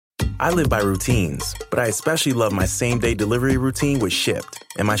I live by routines, but I especially love my same-day delivery routine with Shipt.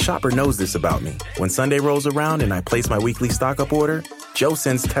 And my shopper knows this about me. When Sunday rolls around and I place my weekly stock-up order, Joe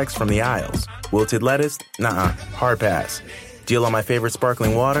sends texts from the aisles. Wilted lettuce? Nuh-uh, hard pass. Deal on my favorite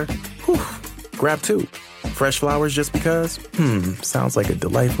sparkling water? Whew, grab two. Fresh flowers just because? Sounds like a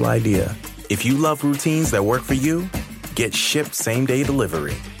delightful idea. If you love routines that work for you, get Shipt same-day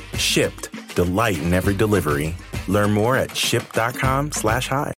delivery. Shipt, delight in every delivery. Learn more at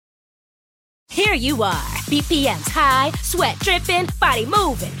shipt.com/hi. Here you are, BPMs high, sweat dripping, body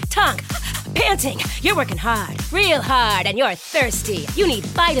moving, tongue panting. You're working hard, real hard, and you're thirsty. You need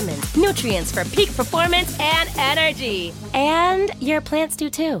vitamins, nutrients for peak performance and energy. And your plants do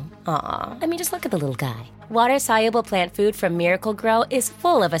too. Aw, I mean, just look at the little guy. Water-soluble plant food from Miracle Grow is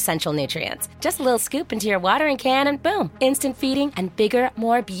full of essential nutrients. Just a little scoop into your watering can and boom, instant feeding and bigger,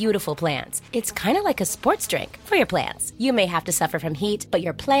 more beautiful plants. It's kind of like a sports drink for your plants. You may have to suffer from heat, but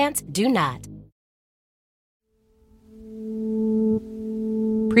your plants do not.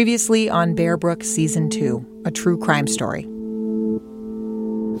 Previously on Bear Brook Season 2, a true crime story.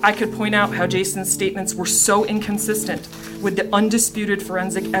 I could point out how Jason's statements were so inconsistent with the undisputed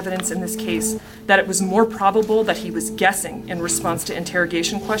forensic evidence in this case that it was more probable that he was guessing in response to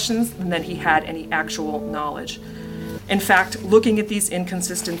interrogation questions than that he had any actual knowledge. In fact, looking at these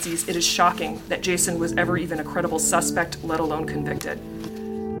inconsistencies, it is shocking that Jason was ever even a credible suspect, let alone convicted.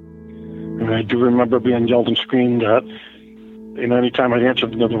 And I do remember being yelled and screamed at. And anytime I'd answer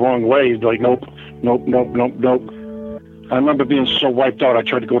the wrong way, like, nope. I remember being so wiped out, I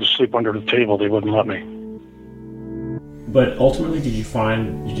tried to go to sleep under the table. They wouldn't let me. But ultimately,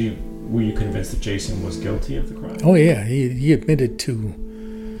 were you convinced that Jason was guilty of the crime? Oh, yeah. He admitted to,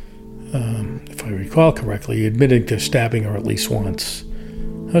 if I recall correctly, he admitted to stabbing her at least once.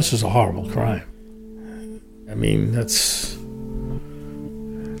 This is a horrible crime. I mean, that's...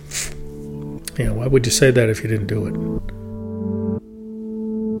 why would you say that if you didn't do it?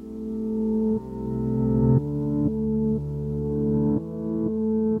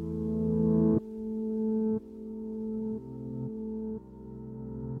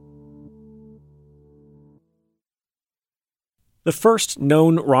 The first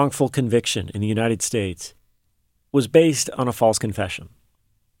known wrongful conviction in the United States was based on a false confession.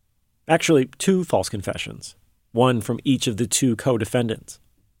 Actually, two false confessions, one from each of the two co-defendants.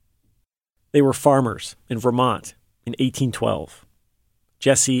 They were farmers in Vermont in 1812,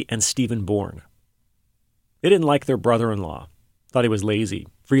 Jesse and Stephen Bourne. They didn't like their brother-in-law, thought he was lazy,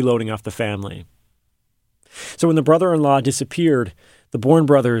 freeloading off the family. So when the brother-in-law disappeared, the Bourne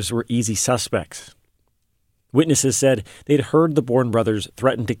brothers were easy suspects. Witnesses said they'd heard the Bourne brothers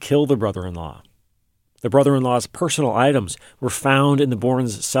threaten to kill the brother-in-law. The brother-in-law's personal items were found in the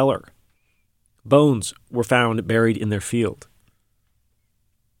Bournes' cellar. Bones were found buried in their field.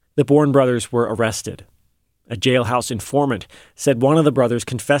 The Bourne brothers were arrested. A jailhouse informant said one of the brothers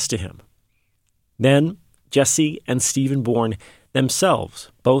confessed to him. Then Jesse and Stephen Bourne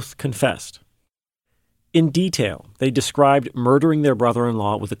themselves both confessed. In detail, they described murdering their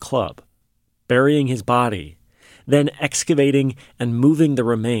brother-in-law with a club, burying his body, then excavating and moving the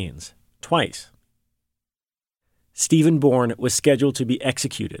remains twice. Stephen Bourne was scheduled to be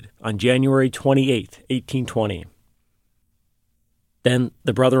executed on January 28, 1820. Then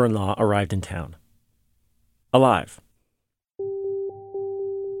the brother-in-law arrived in town. Alive.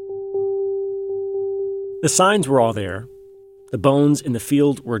 The signs were all there. The bones in the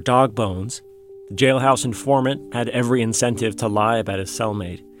field were dog bones. The jailhouse informant had every incentive to lie about his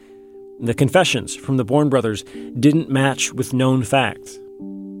cellmate. The confessions from the Bourne brothers didn't match with known facts.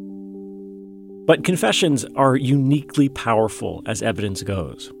 But confessions are uniquely powerful as evidence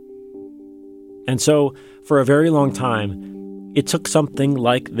goes. And so, for a very long time, it took something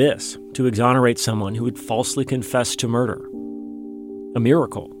like this to exonerate someone who had falsely confessed to murder. A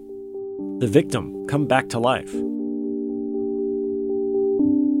miracle. The victim come back to life.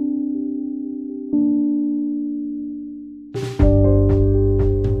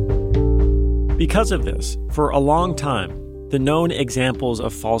 Because of this, for a long time, the known examples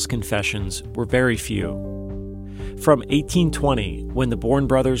of false confessions were very few. From 1820, when the Bourne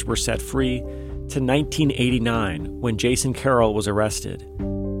brothers were set free, to 1989, when Jason Carroll was arrested,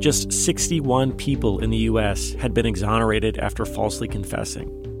 just 61 people in the U.S. had been exonerated after falsely confessing.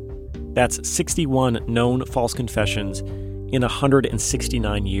 That's 61 known false confessions in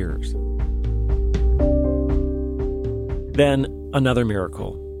 169 years. Then, another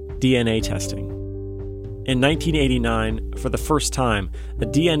miracle. DNA testing. In 1989, for the first time, a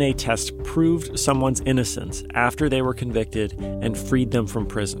DNA test proved someone's innocence after they were convicted and freed them from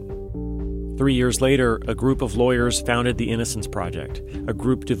prison. 3 years later, a group of lawyers founded the Innocence Project, a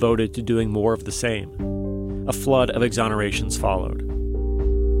group devoted to doing more of the same. A flood of exonerations followed.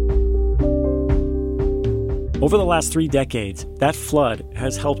 Over the last 3 decades, that flood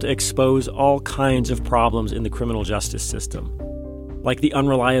has helped expose all kinds of problems in the criminal justice system, like the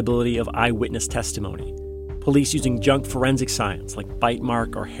unreliability of eyewitness testimony, police using junk forensic science like bite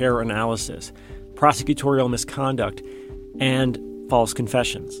mark or hair analysis, prosecutorial misconduct, and false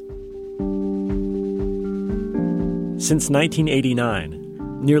confessions. Since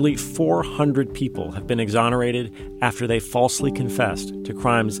 1989, nearly 400 people have been exonerated after they falsely confessed to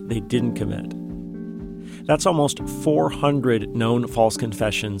crimes they didn't commit. That's almost 400 known false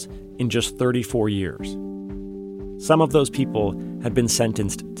confessions in just 34 years. Some of those people had been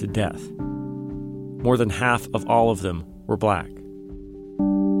sentenced to death. More than half of all of them were black.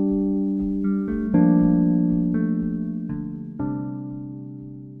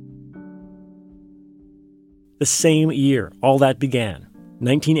 The same year all that began,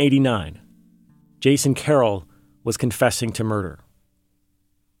 1989, Jason Carroll was confessing to murder.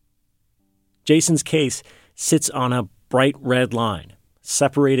 Jason's case sits on a bright red line,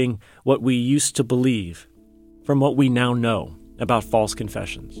 separating what we used to believe from what we now know about false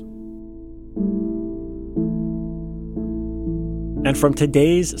confessions. And from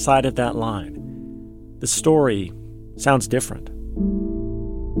today's side of that line, the story sounds different.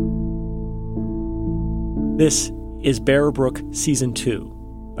 This is Bear Brook Season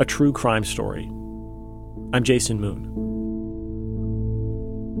 2, a true crime story. I'm Jason Moon.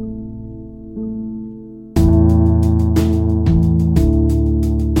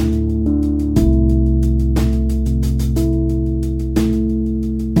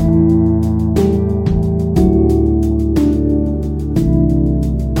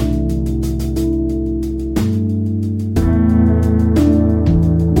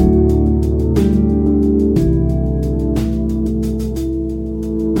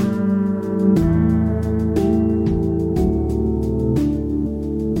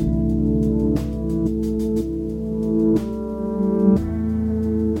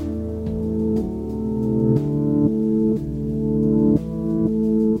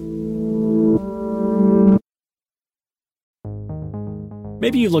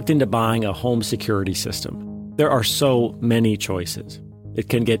 Maybe you looked into buying a home security system. There are so many choices. It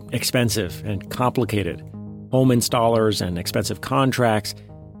can get expensive and complicated. Home installers and expensive contracts.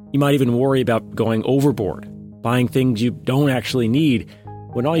 You might even worry about going overboard, buying things you don't actually need,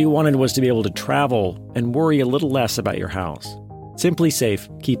 when all you wanted was to be able to travel and worry a little less about your house.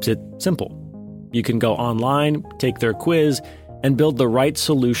 SimpliSafe keeps it simple. You can go online, take their quiz, and build the right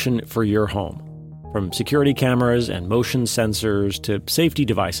solution for your home. From security cameras and motion sensors to safety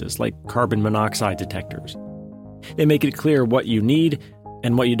devices like carbon monoxide detectors. They make it clear what you need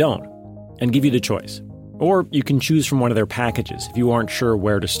and what you don't, and give you the choice. Or you can choose from one of their packages if you aren't sure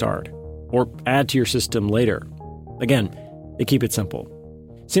where to start, or add to your system later. Again, they keep it simple.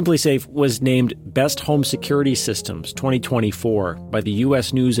 SimpliSafe was named Best Home Security Systems 2024 by the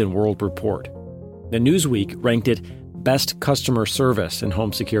U.S. News & World Report. The Newsweek ranked it Best Customer Service in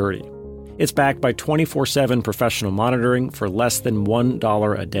Home Security. It's backed by 24/7 professional monitoring for less than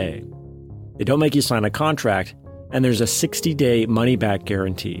 $1 a day. They don't make you sign a contract, and there's a 60-day money-back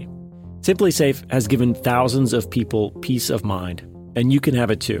guarantee. SimpliSafe has given thousands of people peace of mind, and you can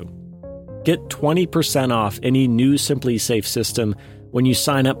have it too. Get 20% off any new SimpliSafe system when you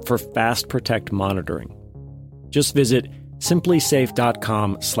sign up for Fast Protect monitoring. Just visit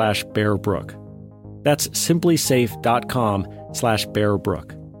simplisafe.com/BearBrook. That's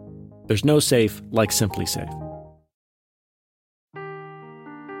simplisafe.com/BearBrook. There's no safe like SimpliSafe.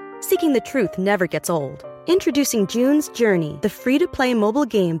 Seeking the truth never gets old. Introducing June's Journey, the free-to-play mobile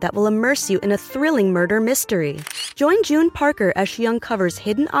game that will immerse you in a thrilling murder mystery. Join June Parker as she uncovers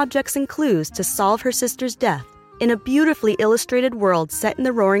hidden objects and clues to solve her sister's death in a beautifully illustrated world set in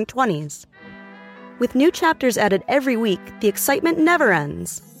the Roaring '20s. With new chapters added every week, the excitement never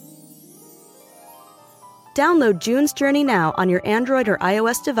ends. Download June's Journey now on your Android or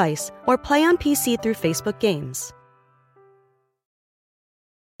iOS device, or play on PC through Facebook Games.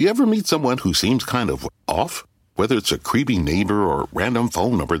 You ever meet someone who seems kind of off? Whether it's a creepy neighbor or a random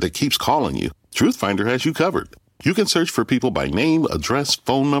phone number that keeps calling you, Truthfinder has you covered. You can search for people by name, address,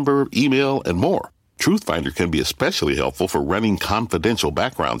 phone number, email, and more. Truthfinder can be especially helpful for running confidential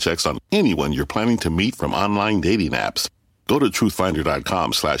background checks on anyone you're planning to meet from online dating apps. Go to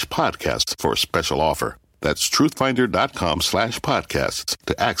truthfinder.com/podcasts for a special offer. That's truthfinder.com/podcasts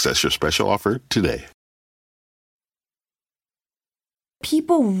to access your special offer today.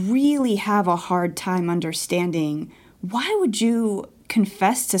 People really have a hard time understanding, why would you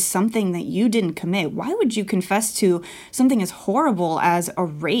confess to something that you didn't commit? Why would you confess to something as horrible as a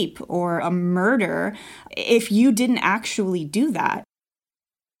rape or a murder if you didn't actually do that?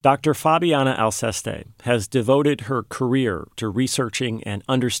 Dr. Fabiana Alceste has devoted her career to researching and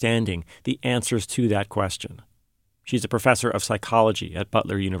understanding the answers to that question. She's a professor of psychology at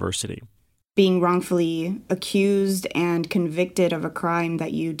Butler University. Being wrongfully accused and convicted of a crime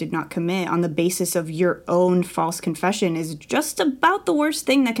that you did not commit on the basis of your own false confession is just about the worst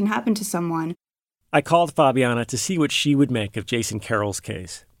thing that can happen to someone. I called Fabiana to see what she would make of Jason Carroll's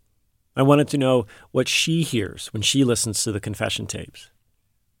case. I wanted to know what she hears when she listens to the confession tapes.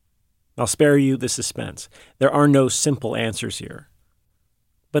 I'll spare you the suspense. There are no simple answers here.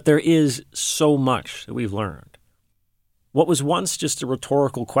 But there is so much that we've learned. What was once just a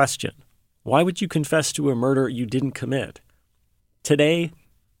rhetorical question, why would you confess to a murder you didn't commit? Today,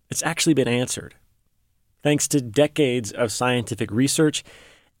 it's actually been answered, thanks to decades of scientific research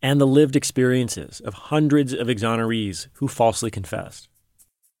and the lived experiences of hundreds of exonerees who falsely confessed.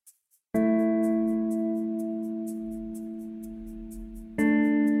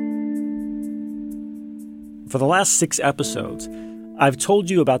 For the last 6 episodes, I've told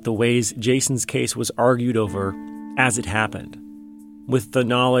you about the ways Jason's case was argued over as it happened, with the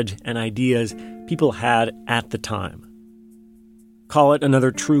knowledge and ideas people had at the time. Call it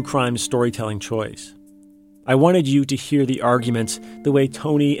another true crime storytelling choice. I wanted you to hear the arguments the way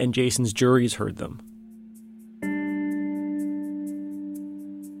Tony and Jason's juries heard them.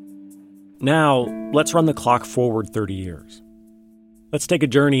 Now, let's run the clock forward 30 years. Let's take a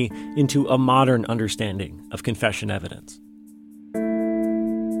journey into a modern understanding of confession evidence.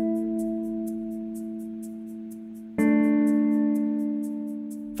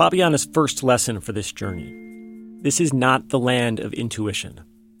 Fabiana's first lesson for this journey. This is not the land of intuition.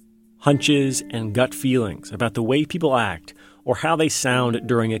 Hunches and gut feelings about the way people act or how they sound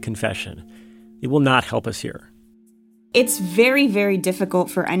during a confession. It will not help us here. It's very, very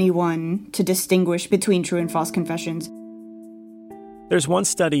difficult for anyone to distinguish between true and false confessions. There's one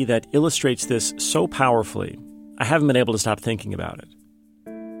study that illustrates this so powerfully, I haven't been able to stop thinking about it.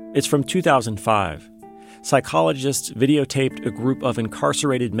 It's from 2005. Psychologists videotaped a group of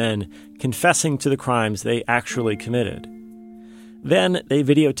incarcerated men confessing to the crimes they actually committed. Then they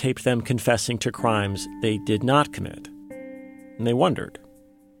videotaped them confessing to crimes they did not commit. And they wondered,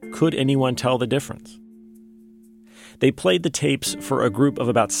 could anyone tell the difference? They played the tapes for a group of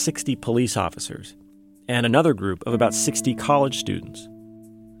about 60 police officers and another group of about 60 college students.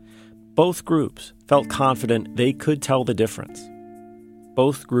 Both groups felt confident they could tell the difference.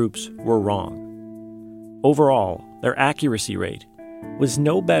 Both groups were wrong. Overall, their accuracy rate was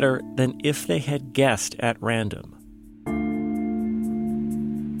no better than if they had guessed at random.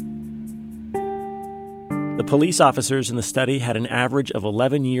 The police officers in the study had an average of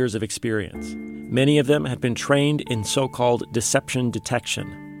 11 years of experience. Many of them had been trained in so-called deception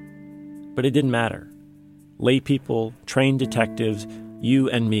detection. But it didn't matter. Laypeople, trained detectives, you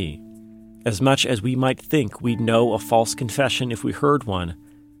and me. As much as we might think we'd know a false confession if we heard one,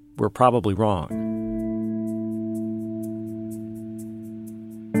 we're probably wrong.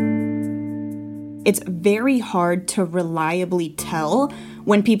 It's very hard to reliably tell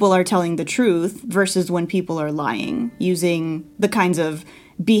when people are telling the truth versus when people are lying, using the kinds of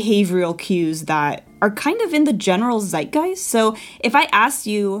behavioral cues that are kind of in the general zeitgeist. So if I asked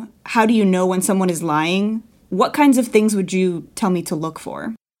you, how do you know when someone is lying? What kinds of things would you tell me to look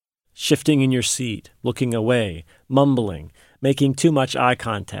for? Shifting in your seat, looking away, mumbling, making too much eye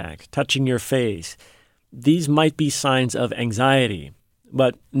contact, touching your face. These might be signs of anxiety,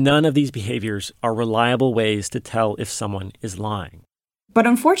 but none of these behaviors are reliable ways to tell if someone is lying. But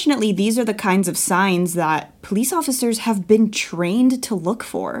unfortunately, these are the kinds of signs that police officers have been trained to look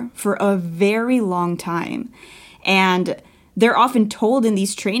for a very long time. And they're often told in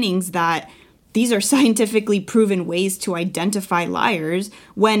these trainings that these are scientifically proven ways to identify liars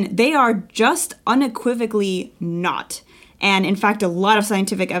when they are just unequivocally not. And in fact, a lot of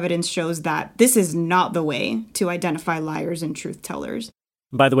scientific evidence shows that this is not the way to identify liars and truth tellers.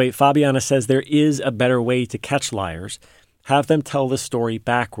 By the way, Fabiana says there is a better way to catch liars. Have them tell the story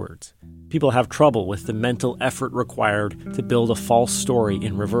backwards. People have trouble with the mental effort required to build a false story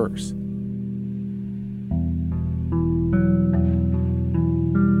in reverse.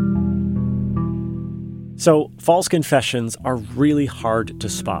 So, false confessions are really hard to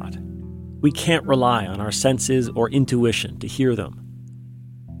spot. We can't rely on our senses or intuition to hear them.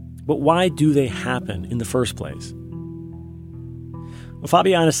 But why do they happen in the first place? Well,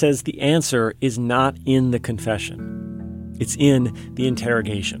 Fabiana says the answer is not in the confession. It's in the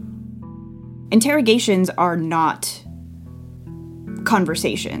interrogation. Interrogations are not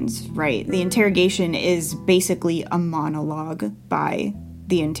conversations, right? The interrogation is basically a monologue by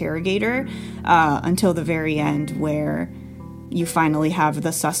the interrogator until the very end, where you finally have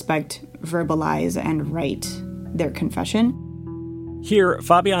the suspect verbalize and write their confession. Here,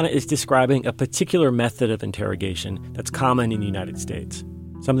 Fabiana is describing a particular method of interrogation that's common in the United States,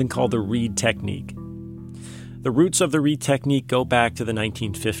 something called the Reid technique. The roots of the Reid technique go back to the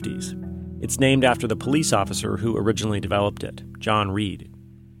 1950s. It's named after the police officer who originally developed it, John Reid.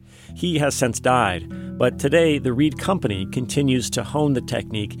 He has since died, but today the Reid Company continues to hone the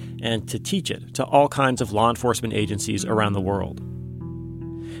technique and to teach it to all kinds of law enforcement agencies around the world.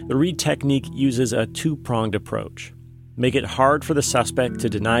 The Reid technique uses a two-pronged approach. Make it hard for the suspect to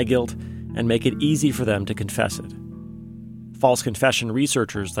deny guilt and make it easy for them to confess it. False confession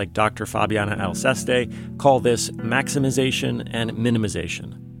researchers like Dr. Fabiana Alceste call this maximization and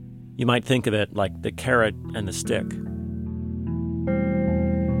minimization. You might think of it like the carrot and the stick.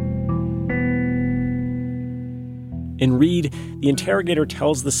 In Reid, the interrogator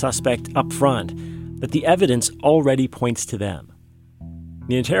tells the suspect up front that the evidence already points to them.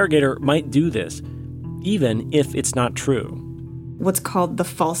 The interrogator might do this, even if it's not true. What's called the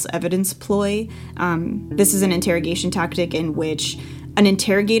false evidence ploy. This is an interrogation tactic in which an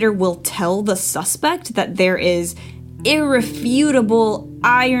interrogator will tell the suspect that there is irrefutable,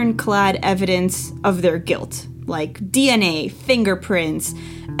 ironclad evidence of their guilt, like DNA, fingerprints,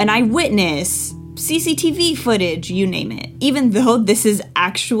 an eyewitness, CCTV footage, you name it, even though this is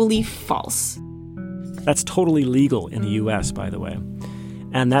actually false. That's totally legal in the U.S., by the way.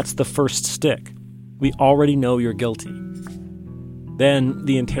 And that's the first stick. We already know you're guilty. Then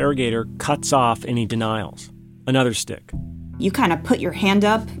the interrogator cuts off any denials. Another stick. You kind of put your hand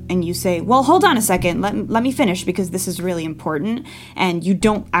up and you say, well, hold on a second, let me finish because this is really important. And you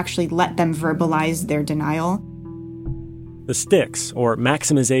don't actually let them verbalize their denial. The sticks, or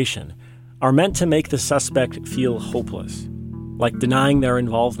maximization, are meant to make the suspect feel hopeless, like denying their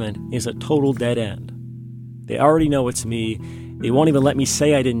involvement is a total dead end. They already know it's me, they won't even let me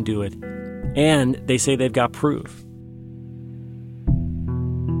say I didn't do it, and they say they've got proof.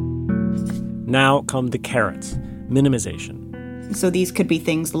 Now come the carrots, minimization. So these could be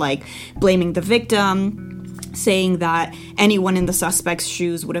things like blaming the victim, saying that anyone in the suspect's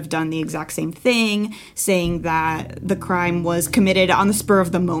shoes would have done the exact same thing, saying that the crime was committed on the spur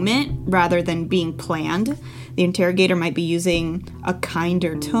of the moment rather than being planned. The interrogator might be using a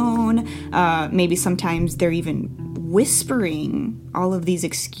kinder tone. Maybe sometimes they're even whispering all of these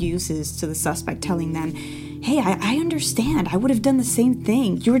excuses to the suspect, telling them, hey, I understand. I would have done the same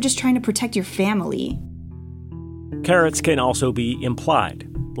thing. You were just trying to protect your family. Carrots can also be implied,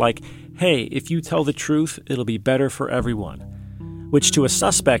 like, hey, if you tell the truth, it'll be better for everyone, which to a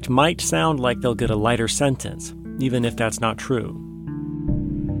suspect might sound like they'll get a lighter sentence, even if that's not true.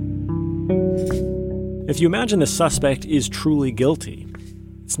 If you imagine the suspect is truly guilty,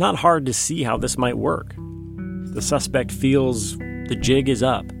 it's not hard to see how this might work. The suspect feels the jig is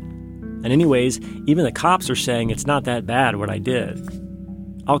up. And anyways, even the cops are saying it's not that bad what I did.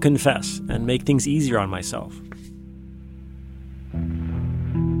 I'll confess and make things easier on myself.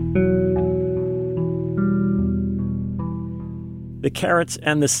 The carrots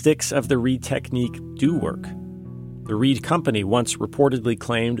and the sticks of the Reid technique do work. The Reid Company once reportedly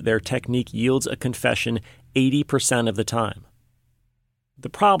claimed their technique yields a confession 80% of the time. The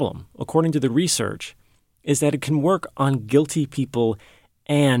problem, according to the research, is that it can work on guilty people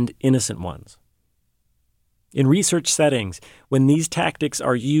and innocent ones. In research settings, when these tactics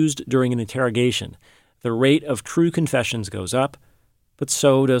are used during an interrogation, the rate of true confessions goes up, but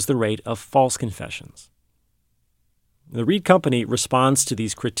so does the rate of false confessions. The Reid Company responds to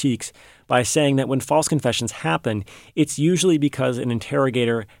these critiques by saying that when false confessions happen, it's usually because an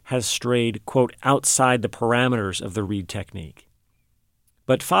interrogator has strayed, quote, outside the parameters of the Reid technique.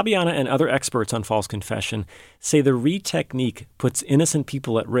 But Fabiana and other experts on false confession say the Reid technique puts innocent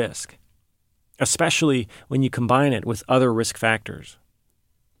people at risk, especially when you combine it with other risk factors,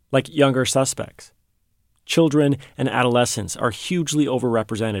 like younger suspects. Children and adolescents are hugely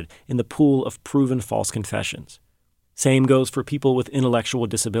overrepresented in the pool of proven false confessions. Same goes for people with intellectual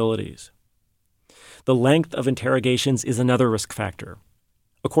disabilities. The length of interrogations is another risk factor.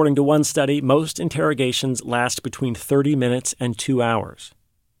 According to one study, most interrogations last between 30 minutes and 2 hours.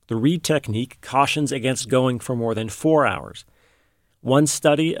 The Reid technique cautions against going for more than 4 hours. One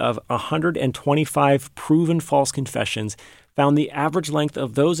study of 125 proven false confessions found the average length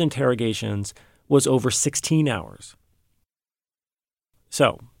of those interrogations was over 16 hours.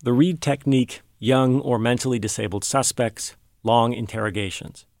 So, the Reid technique, young or mentally disabled suspects, long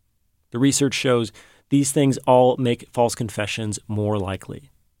interrogations. The research shows These things all make false confessions more likely.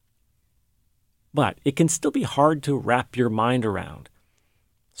 But it can still be hard to wrap your mind around.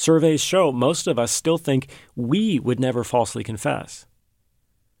 Surveys show most of us still think we would never falsely confess.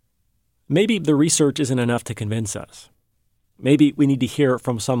 Maybe the research isn't enough to convince us. Maybe we need to hear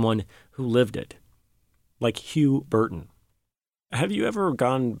from someone who lived it, like Hugh Burton. Have you ever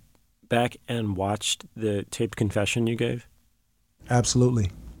gone back and watched the taped confession you gave?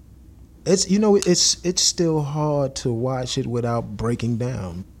 Absolutely. It's still hard to watch it without breaking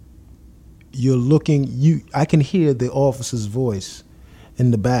down. I can hear the officer's voice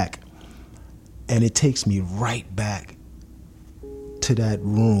in the back, and it takes me right back to that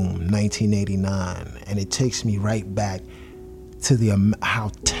room, 1989, and it takes me right back to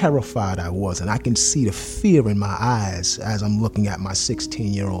how terrified I was, and I can see the fear in my eyes as I'm looking at my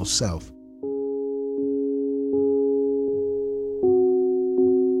 16-year-old self.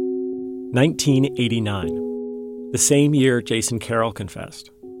 (1989), the same year Jason Carroll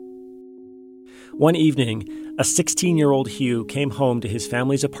confessed. One evening, a 16-year-old Hugh came home to his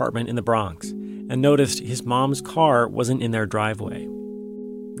family's apartment in the Bronx and noticed his mom's car wasn't in their driveway.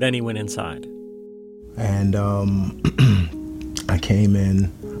 Then he went inside. And I came in.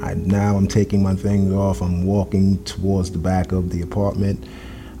 Now I'm taking my things off. I'm walking towards the back of the apartment,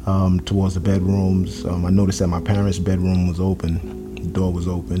 towards the bedrooms. I noticed that my parents' bedroom was open. The door was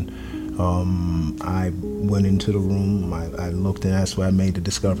open. I went into the room. I looked, and that's where I made the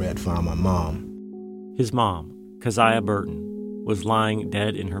discovery. I'd found my mom. His mom, Keziah Burton, was lying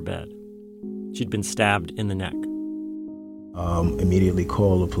dead in her bed. She'd been stabbed in the neck. Immediately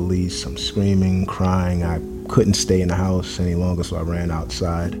called the police. I'm screaming, crying. I couldn't stay in the house any longer, so I ran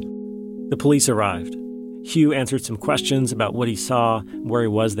outside. The police arrived. Hugh answered some questions about what he saw, where he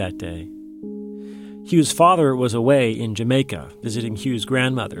was that day. Hugh's father was away in Jamaica visiting Hugh's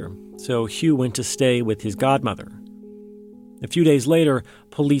grandmother, so Hugh went to stay with his godmother. A few days later,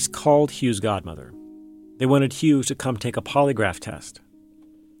 police called Hugh's godmother. They wanted Hugh to come take a polygraph test.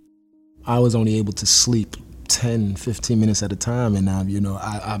 I was only able to sleep 10, 15 minutes at a time, and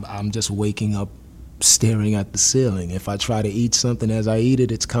I'm just waking up staring at the ceiling. If I try to eat something as I eat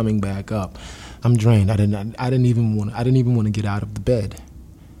it, it's coming back up. I'm drained. I didn't even want to get out of the bed.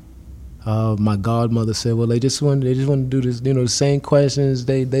 My godmother said, "Well, they just want to do this. The same questions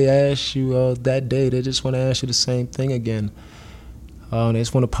they asked you that day. They just want to ask you the same thing again. They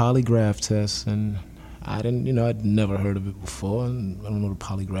just want a polygraph test." And I'd never heard of it before. And I don't know what a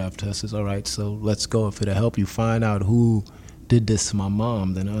polygraph test is. All right, so let's go. If it'll help you find out who did this to my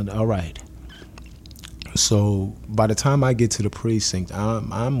mom, then all right. So by the time I get to the precinct,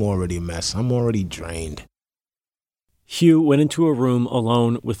 I'm already a mess. I'm already drained. Hugh went into a room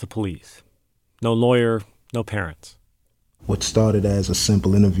alone with the police. No lawyer, no parents. What started as a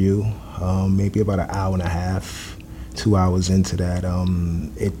simple interview, maybe about an hour and a half, 2 hours into that,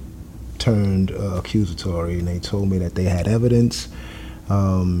 it turned accusatory, and they told me that they had evidence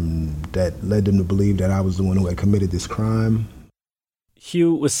that led them to believe that I was the one who had committed this crime.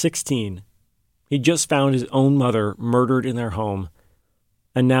 Hugh was 16. He just found his own mother murdered in their home,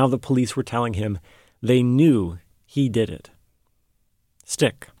 and now the police were telling him they knew he did it.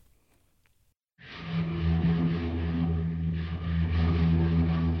 Stick.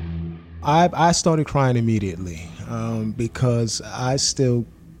 I started crying immediately because I still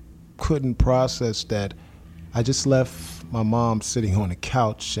couldn't process that I just left my mom sitting on the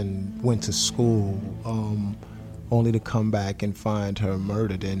couch and went to school only to come back and find her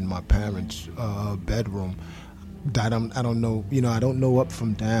murdered in my parents' bedroom. I don't know, I don't know up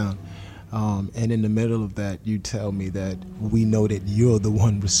from down. And in the middle of that, you tell me that we know that you're the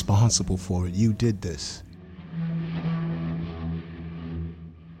one responsible for it. You did this.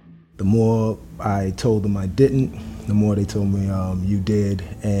 The more I told them I didn't, the more they told me you did,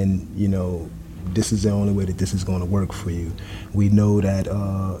 and this is the only way that this is going to work for you. We know that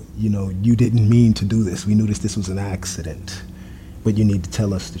you didn't mean to do this. We knew this was an accident, but you need to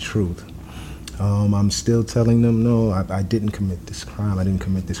tell us the truth. I'm still telling them, no, I didn't commit this crime. I didn't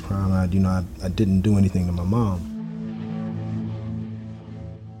commit this crime. I didn't do anything to my mom.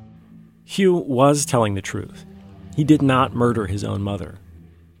 Hugh was telling the truth. He did not murder his own mother.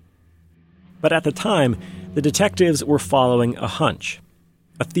 But at the time, the detectives were following a hunch,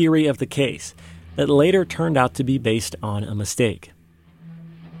 a theory of the case that later turned out to be based on a mistake.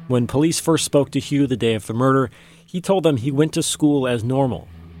 When police first spoke to Hugh the day of the murder, he told them he went to school as normal.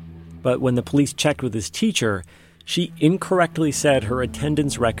 But when the police checked with his teacher, she incorrectly said her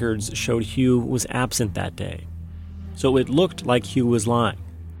attendance records showed Hugh was absent that day. So it looked like Hugh was lying.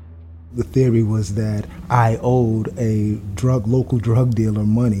 The theory was that I owed a local drug dealer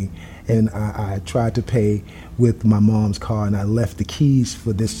money, and I tried to pay with my mom's car, and I left the keys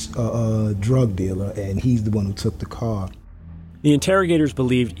for this drug dealer, and he's the one who took the car. The interrogators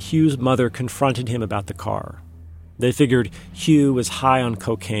believed Hugh's mother confronted him about the car. They figured Hugh was high on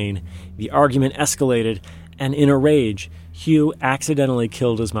cocaine. The argument escalated, and in a rage, Hugh accidentally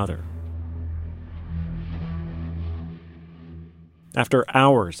killed his mother. After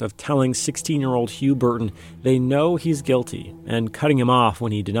hours of telling 16-year-old Hugh Burton they know he's guilty and cutting him off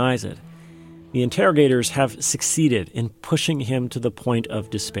when he denies it, the interrogators have succeeded in pushing him to the point of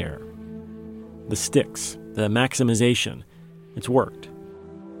despair. The sticks, the maximization, it's worked.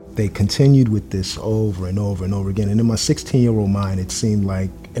 They continued with this over and over and over again, and in my 16-year-old mind, it seemed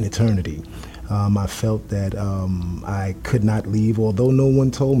like an eternity. I felt that I could not leave, although no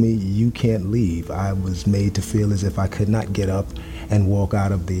one told me you can't leave. I was made to feel as if I could not get up and walk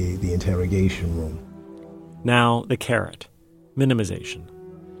out of the interrogation room. Now the carrot, minimization.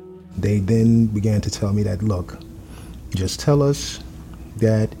 They then began to tell me that, look, just tell us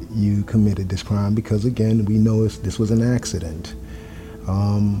that you committed this crime because, again, we know this was an accident.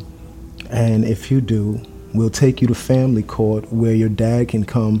 And if you do, we'll take you to family court where your dad can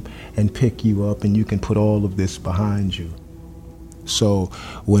come and pick you up and you can put all of this behind you. So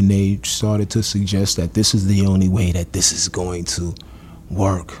when they started to suggest that this is the only way that this is going to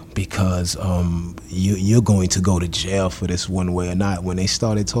work because you're going to go to jail for this one way or not, when they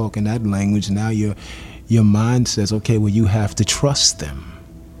started talking that language, now your mind says, okay, well, you have to trust them.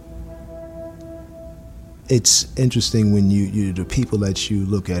 It's interesting when you the people that you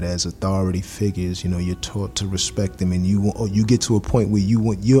look at as authority figures, you're taught to respect them, and you get to a point where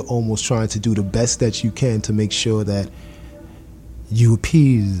you're almost trying to do the best that you can to make sure that you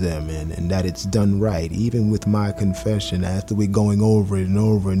appease them and that it's done right. Even with my confession, after we're going over it and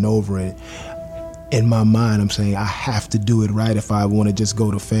over and over it, in my mind I'm saying I have to do it right if I want to just go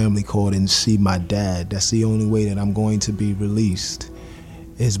to family court and see my dad. That's the only way that I'm going to be released,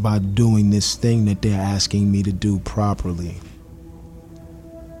 is by doing this thing that they're asking me to do properly.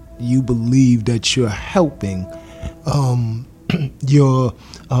 You believe that you're helping your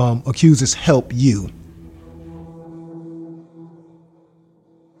accusers help you.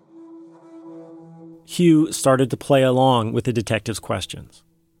 Hugh started to play along with the detective's questions.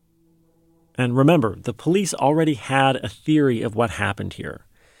 And remember, the police already had a theory of what happened here.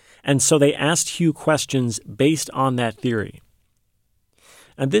 And so they asked Hugh questions based on that theory.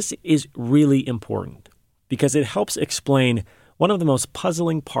 And this is really important because it helps explain one of the most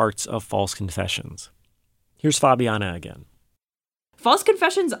puzzling parts of false confessions. Here's Fabiana again. False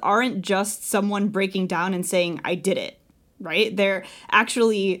confessions aren't just someone breaking down and saying, I did it, right? They're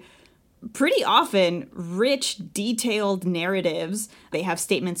actually pretty often rich, detailed narratives. They have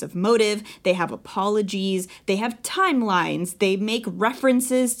statements of motive, they have apologies, they have timelines, they make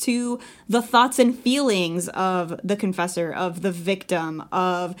references to the thoughts and feelings of the confessor, of the victim,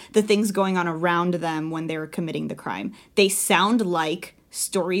 of the things going on around them when they were committing the crime. They sound like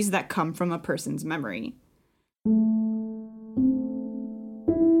stories that come from a person's memory.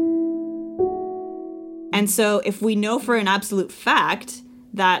 And so if we know for an absolute fact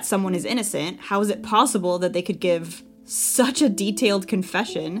that someone is innocent, how is it possible that they could give such a detailed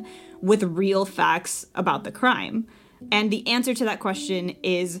confession with real facts about the crime? And the answer to that question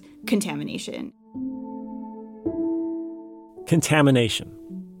is contamination. Contamination.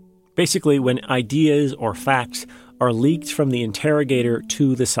 Basically, when ideas or facts are leaked from the interrogator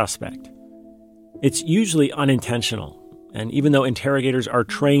to the suspect. It's usually unintentional, and even though interrogators are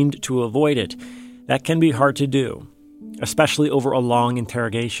trained to avoid it, that can be hard to do, especially over a long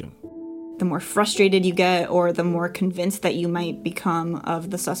interrogation. The more frustrated you get or the more convinced that you might become of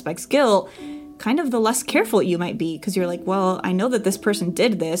the suspect's guilt, kind of the less careful you might be, because you're like, well, I know that this person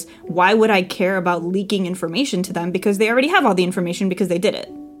did this. Why would I care about leaking information to them? Because they already have all the information because they did it.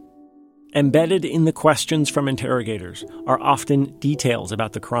 Embedded in the questions from interrogators are often details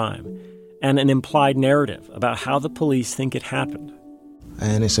about the crime and an implied narrative about how the police think it happened.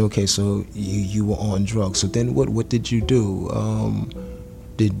 And it's okay, so you were on drugs. So then what did you do?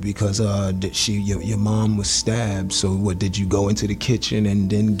 Your mom was stabbed. So what, did you go into the kitchen and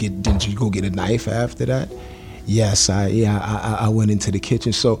then didn't you go get a knife after that? Yes, I went into the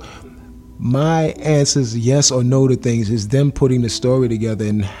kitchen. So my answers yes or no to things is them putting the story together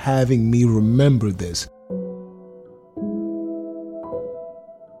and having me remember this.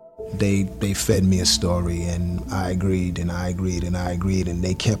 They fed me a story, and I agreed, and I agreed, and I agreed, and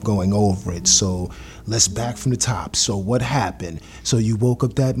they kept going over it. So let's back from the top. So what happened? So you woke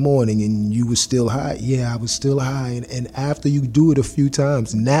up that morning and you were still high? Yeah, I was still high. And after you do it a few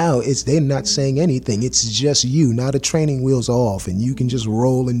times, now they're not saying anything. It's just you. Now the training wheels are off, and you can just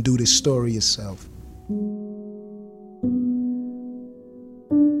roll and do this story yourself.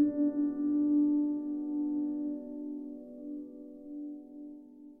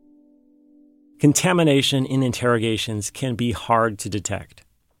 Contamination in interrogations can be hard to detect,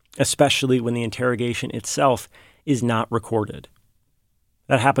 especially when the interrogation itself is not recorded.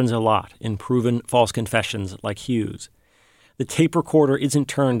 That happens a lot in proven false confessions like Hugh's. The tape recorder isn't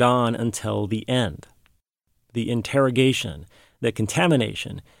turned on until the end. The interrogation, the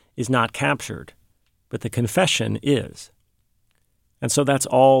contamination, is not captured, but the confession is. And so that's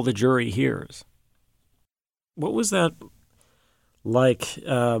all the jury hears. What was that like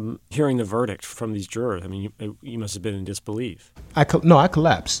hearing the verdict from these jurors? I mean, you must have been in disbelief. I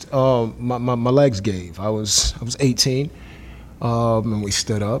collapsed. My legs gave. I was 18, and we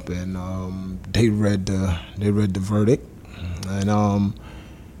stood up, and they read the verdict, and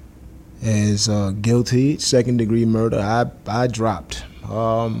as guilty, second-degree murder. I dropped.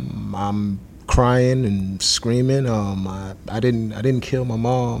 I'm crying and screaming. I didn't kill my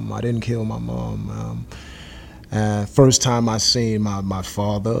mom. I didn't kill my mom. First time I seen my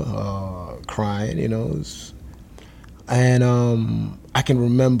father crying, and I can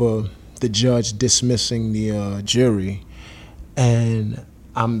remember the judge dismissing the jury, and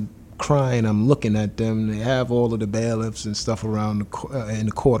I'm crying. I'm looking at them. They have all of the bailiffs and stuff around in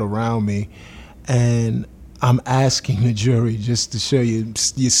the court around me, and I'm asking the jury, just to show you,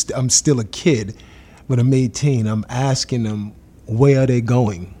 I'm still a kid, but I'm 18. I'm asking them, where are they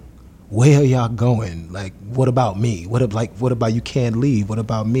going? Where are y'all going? Like, what about me? What about you can't leave? What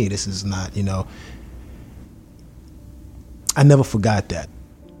about me? This is not, I never forgot that.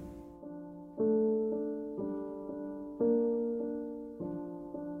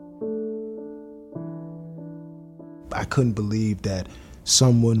 I couldn't believe that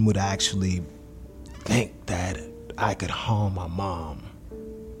someone would actually think that I could harm my mom.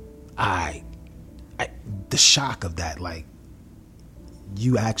 The shock of that, like,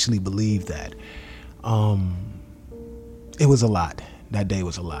 you actually believe that. It was a lot. That day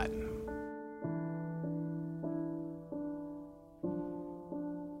was a lot.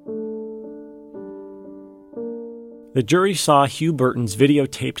 The jury saw Hugh Burton's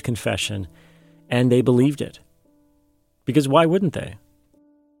videotaped confession, and they believed it. Because why wouldn't they?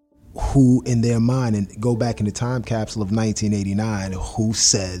 Who in their mind, and go back in the time capsule of 1989, who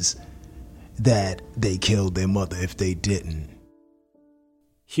says that they killed their mother if they didn't?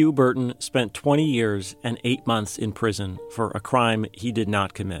 Hugh Burton spent 20 years and 8 months in prison for a crime he did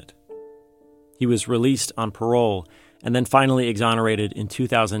not commit. He was released on parole and then finally exonerated in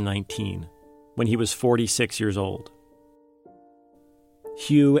 2019, when he was 46 years old.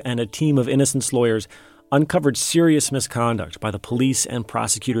 Hugh and a team of innocence lawyers uncovered serious misconduct by the police and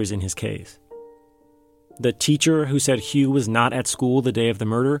prosecutors in his case. The teacher who said Hugh was not at school the day of the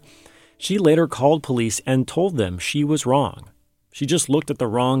murder, she later called police and told them she was wrong. She just looked at the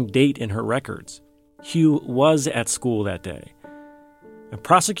wrong date in her records. Hugh was at school that day. And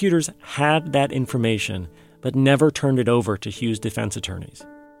prosecutors had that information, but never turned it over to Hugh's defense attorneys,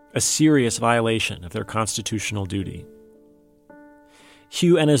 a serious violation of their constitutional duty.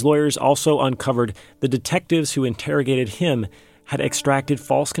 Hugh and his lawyers also uncovered the detectives who interrogated him had extracted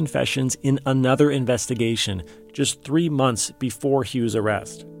false confessions in another investigation just 3 months before Hugh's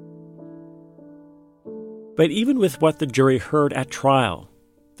arrest. But even with what the jury heard at trial,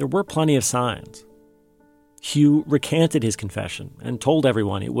 there were plenty of signs. Hugh recanted his confession and told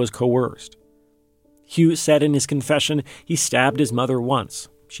everyone it was coerced. Hugh said in his confession he stabbed his mother once.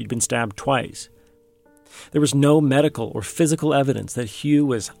 She'd been stabbed twice. There was no medical or physical evidence that Hugh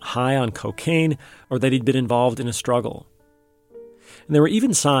was high on cocaine or that he'd been involved in a struggle. And there were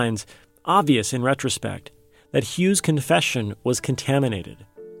even signs, obvious in retrospect, that Hugh's confession was contaminated.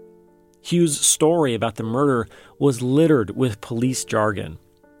 Hugh's story about the murder was littered with police jargon,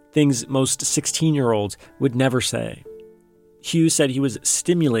 things most 16-year-olds would never say. Hugh said he was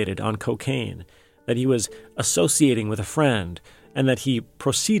stimulated on cocaine, that he was associating with a friend, and that he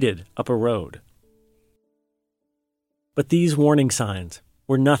proceeded up a road. But these warning signs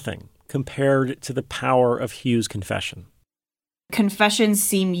were nothing compared to the power of Hugh's confession. Confessions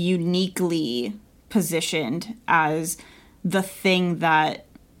seem uniquely positioned as the thing that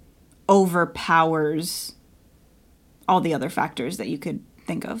overpowers all the other factors that you could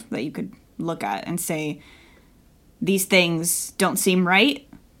think of, that you could look at and say, these things don't seem right,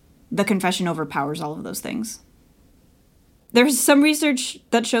 the confession overpowers all of those things. There's some research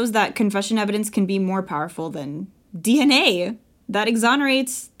that shows that confession evidence can be more powerful than DNA that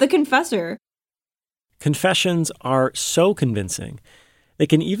exonerates the confessor. Confessions are so convincing, they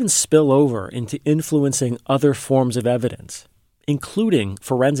can even spill over into influencing other forms of evidence, including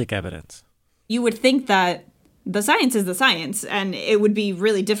forensic evidence. You would think that the science is the science, and it would be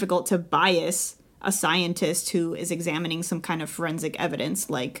really difficult to bias a scientist who is examining some kind of forensic evidence,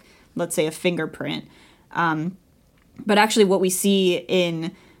 like, let's say, a fingerprint. But actually what we see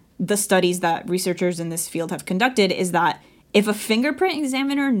in the studies that researchers in this field have conducted is that if a fingerprint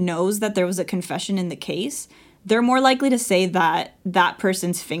examiner knows that there was a confession in the case, they're more likely to say that that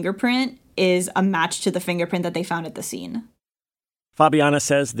person's fingerprint is a match to the fingerprint that they found at the scene. Fabiana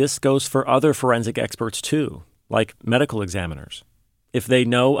says this goes for other forensic experts too, like medical examiners. If they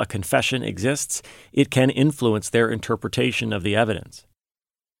know a confession exists, it can influence their interpretation of the evidence.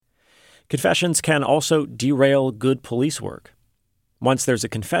 Confessions can also derail good police work. Once there's a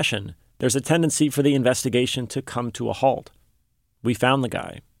confession, there's a tendency for the investigation to come to a halt. We found the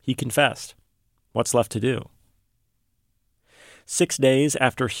guy. He confessed. What's left to do? 6 days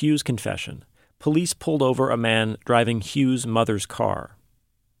after Hugh's confession, police pulled over a man driving Hugh's mother's car.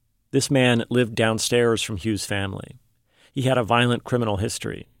 This man lived downstairs from Hugh's family. He had a violent criminal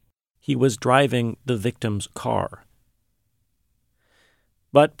history. He was driving the victim's car.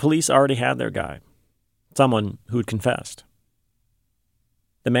 But police already had their guy, someone who'd confessed.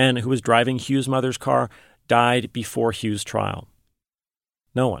 The man who was driving Hugh's mother's car died before Hugh's trial.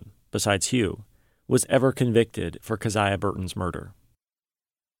 No one, besides Hugh, was ever convicted for Keziah Burton's murder.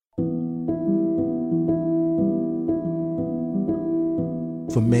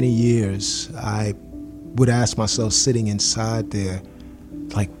 For many years, I would ask myself, sitting inside there,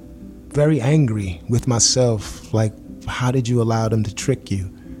 like, very angry with myself, like, how did you allow them to trick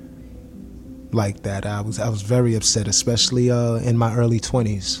you like that? I was very upset, especially in my early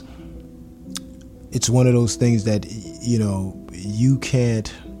 20s. It's one of those things that, you know, you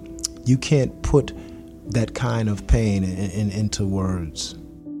can't put that kind of pain into words.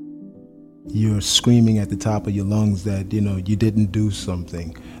 You're screaming at the top of your lungs that, you know, you didn't do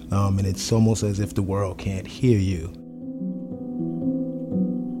something, and it's almost as if the world can't hear you.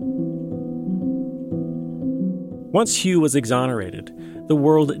 Once Hugh was exonerated, the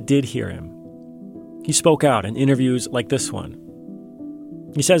world did hear him. He spoke out in interviews like this one.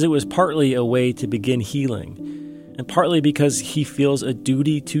 He says it was partly a way to begin healing, and partly because he feels a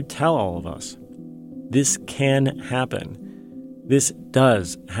duty to tell all of us. This can happen. This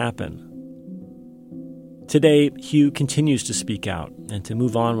does happen. Today, Hugh continues to speak out and to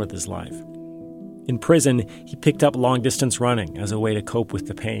move on with his life. In prison, he picked up long-distance running as a way to cope with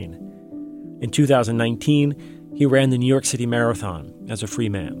the pain. In 2019, he ran the New York City Marathon as a free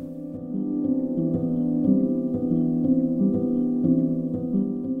man.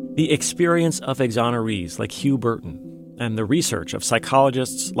 The experience of exonerees like Hugh Burton and the research of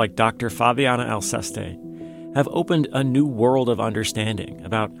psychologists like Dr. Fabiana Alceste have opened a new world of understanding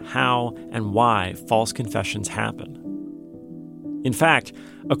about how and why false confessions happen. In fact,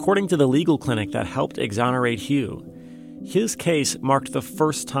 according to the legal clinic that helped exonerate Hugh, his case marked the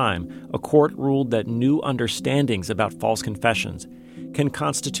first time a court ruled that new understandings about false confessions can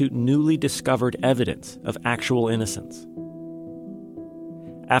constitute newly discovered evidence of actual innocence.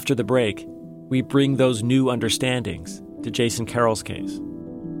 After the break, we bring those new understandings to Jason Carroll's case.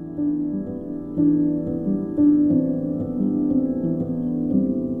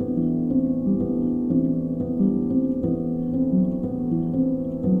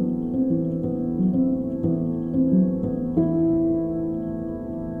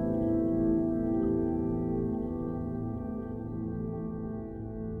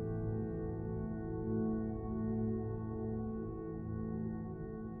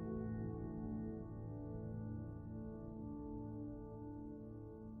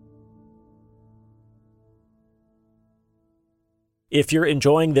 If you're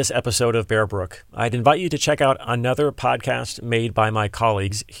enjoying this episode of Bear Brook, I'd invite you to check out another podcast made by my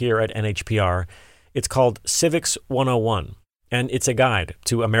colleagues here at NHPR. It's called Civics 101, and it's a guide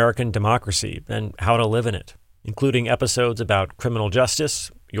to American democracy and how to live in it, including episodes about criminal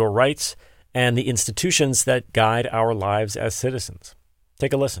justice, your rights, and the institutions that guide our lives as citizens.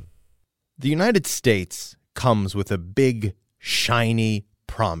 Take a listen. The United States comes with a big, shiny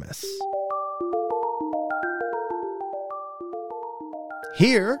promise.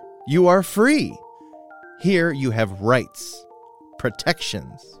 Here, you are free. Here, you have rights,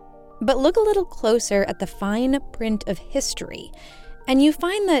 protections. But look a little closer at the fine print of history, and you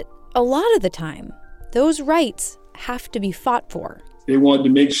find that a lot of the time, those rights have to be fought for They wanted to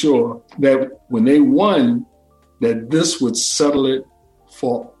make sure that when they won, that this would settle it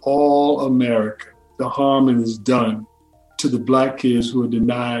for all America. The harm it has done to the black kids who are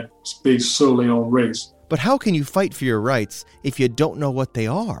denied based solely on race. But how can you fight for your rights if you don't know what they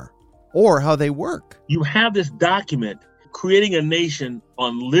are or how they work? You have this document creating a nation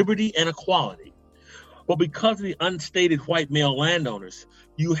on liberty and equality. But because of the unstated white male landowners,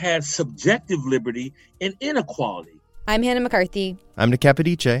 you had subjective liberty and inequality. I'm Hannah McCarthy. I'm Nick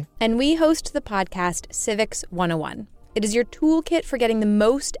Capodice. And we host the podcast Civics 101. It is your toolkit for getting the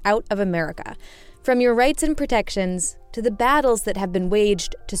most out of America, from your rights and protections to the battles that have been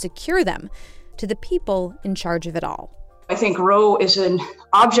waged to secure them, to the people in charge of it all. I think Roe is an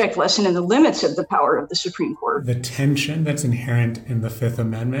object lesson in the limits of the power of the Supreme Court. The tension that's inherent in the Fifth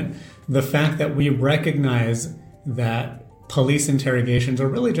Amendment, the fact that we recognize that police interrogations, or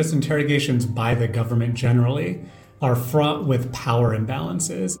really just interrogations by the government generally, are fraught with power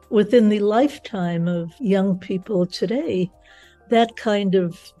imbalances. Within the lifetime of young people today, that kind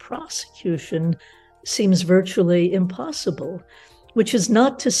of prosecution seems virtually impossible, which is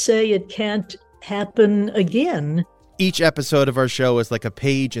not to say it can't happen again. Each episode of our show is like a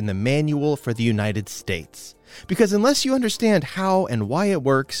page in the manual for the United States. Because unless you understand how and why it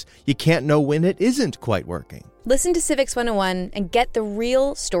works, you can't know when it isn't quite working. Listen to Civics 101 and get the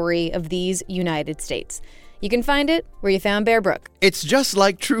real story of these United States. You can find it where you found Bear Brook. It's just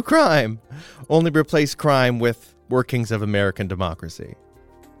like true crime, only replace crime with workings of American democracy.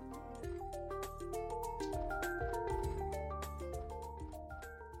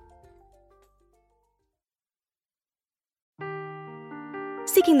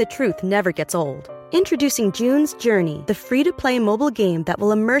 Seeking the truth never gets old. Introducing June's Journey, the free-to-play mobile game that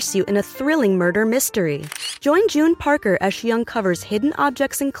will immerse you in a thrilling murder mystery. Join June Parker as she uncovers hidden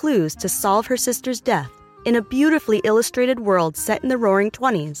objects and clues to solve her sister's death in a beautifully illustrated world set in the Roaring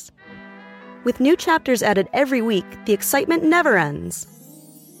 20s. With new chapters added every week, the excitement never ends.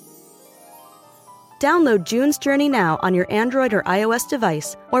 Download June's Journey now on your Android or iOS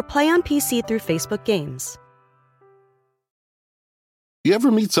device, or play on PC through Facebook Games. You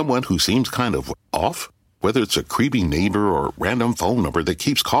ever meet someone who seems kind of off? Whether it's a creepy neighbor or a random phone number that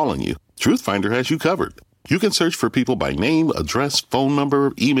keeps calling you, Truthfinder has you covered. You can search for people by name, address, phone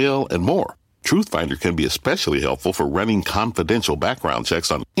number, email, and more. Truthfinder can be especially helpful for running confidential background checks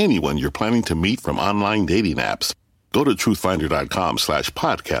on anyone you're planning to meet from online dating apps. Go to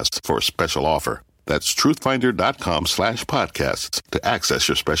truthfinder.com/podcasts for a special offer. That's truthfinder.com/podcasts to access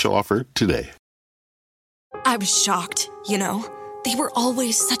your special offer today. I was shocked, you know. They were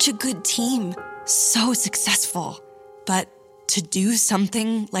always such a good team, so successful. But to do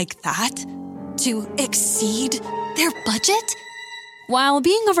something like that? To exceed their budget? While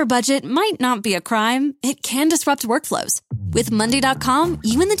being over budget might not be a crime, it can disrupt workflows. With Monday.com,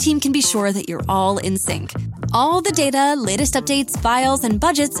 you and the team can be sure that you're all in sync. All the data, latest updates, files, and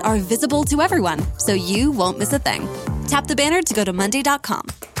budgets are visible to everyone, so you won't miss a thing. Tap the banner to go to Monday.com.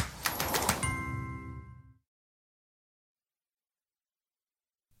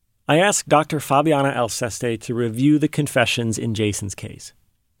 I asked Dr. Fabiana El-Seste to review the confessions in Jason's case,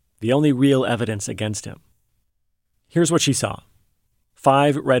 the only real evidence against him. Here's what she saw.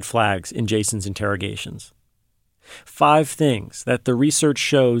 5 red flags in Jason's interrogations. 5 things that the research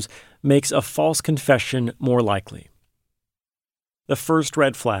shows makes a false confession more likely. The first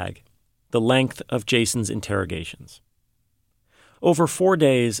red flag, the length of Jason's interrogations. Over 4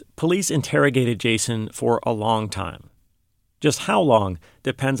 days, police interrogated Jason for a long time. Just how long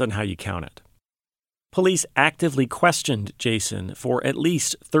depends on how you count it. Police actively questioned Jason for at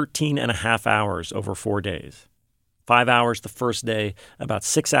least 13 and a half hours over 4 days. 5 hours the first day, about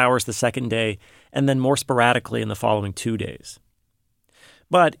 6 hours the second day, and then more sporadically in the following 2 days.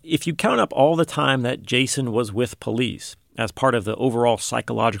 But if you count up all the time that Jason was with police as part of the overall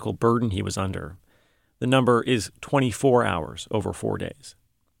psychological burden he was under, the number is 24 hours over 4 days.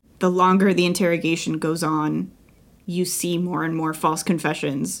 The longer the interrogation goes on, you see more and more false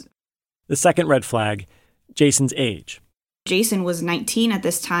confessions. The second red flag, Jason's age. Jason was 19 at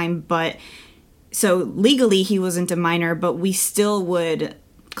this time, but so legally he wasn't a minor, but we still would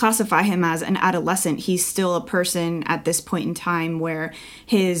classify him as an adolescent. He's still a person at this point in time where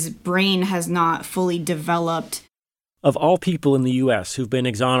his brain has not fully developed. Of all people in the U.S. who've been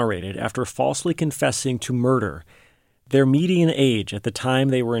exonerated after falsely confessing to murder, their median age at the time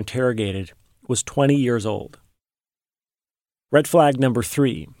they were interrogated was 20 years old. Red flag number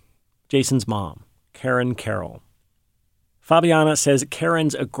 3, Jason's mom, Karen Carroll. Fabiana says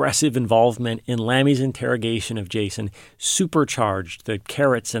Karen's aggressive involvement in Lammy's interrogation of Jason supercharged the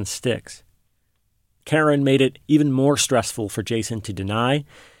carrots and sticks. Karen made it even more stressful for Jason to deny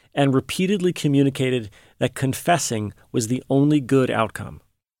and repeatedly communicated that confessing was the only good outcome.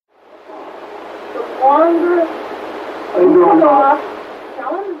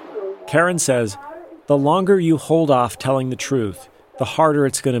 Karen says, the longer you hold off telling the truth, the harder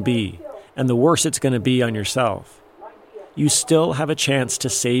it's going to be, and the worse it's going to be on yourself. You still have a chance to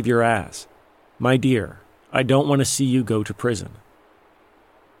save your ass. My dear, I don't want to see you go to prison.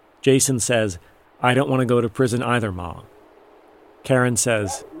 Jason says, I don't want to go to prison either, Ma. Karen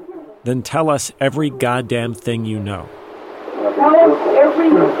says, then tell us every goddamn thing you know. Tell us every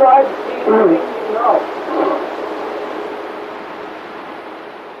goddamn thing you know.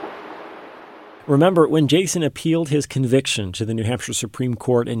 Remember, when Jason appealed his conviction to the New Hampshire Supreme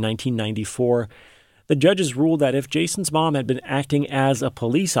Court in 1994, the judges ruled that if Jason's mom had been acting as a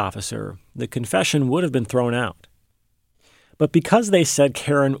police officer, the confession would have been thrown out. But because they said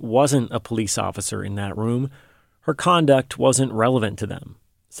Karen wasn't a police officer in that room, her conduct wasn't relevant to them,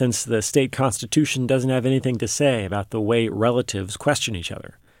 since the state constitution doesn't have anything to say about the way relatives question each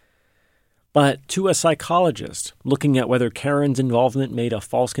other. But to a psychologist, looking at whether Karen's involvement made a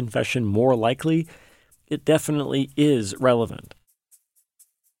false confession more likely, it definitely is relevant.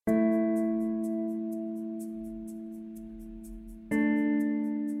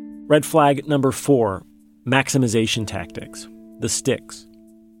 Red flag number 4, maximization tactics, the sticks.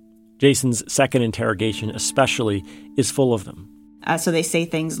 Jason's second interrogation especially is full of them. So they say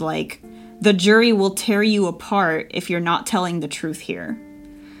things like, the jury will tear you apart if you're not telling the truth here.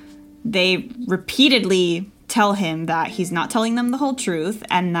 They repeatedly tell him that he's not telling them the whole truth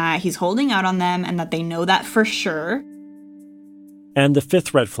and that he's holding out on them and that they know that for sure. And the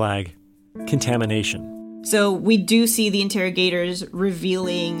 5th red flag, contamination. So we do see the interrogators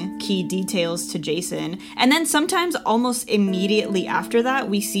revealing key details to Jason. And then sometimes almost immediately after that,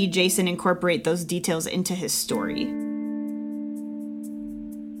 we see Jason incorporate those details into his story.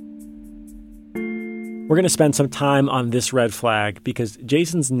 We're going to spend some time on this red flag because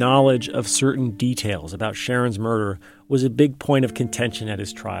Jason's knowledge of certain details about Sharon's murder was a big point of contention at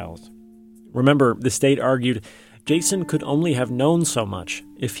his trials. Remember, the state argued Jason could only have known so much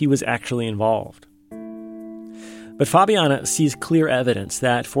if he was actually involved. But Fabiana sees clear evidence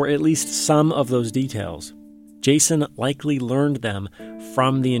that for at least some of those details, Jason likely learned them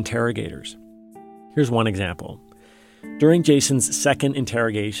from the interrogators. Here's one example. During Jason's second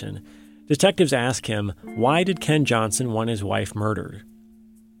interrogation, detectives ask him, why did Ken Johnson want his wife murdered?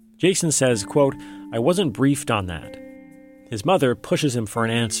 Jason says, quote, I wasn't briefed on that. His mother pushes him for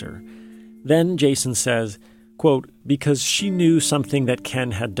an answer. Then Jason says, quote, because she knew something that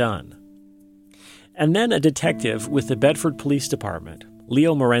Ken had done. And then a detective with the Bedford Police Department,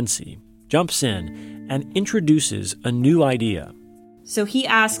 Leo Morency, jumps in and introduces a new idea. So he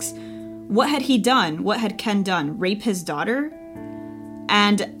asks, what had he done? What had Ken done? Rape his daughter?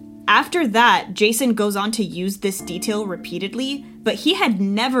 And after that, Jason goes on to use this detail repeatedly, but he had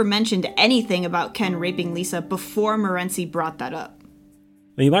never mentioned anything about Ken raping Lisa before Morency brought that up.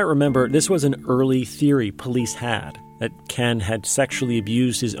 Now, you might remember this was an early theory police had, that Ken had sexually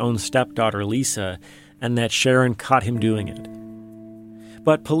abused his own stepdaughter Lisa and that Sharon caught him doing it.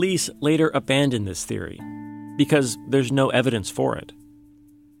 But police later abandoned this theory because there's no evidence for it.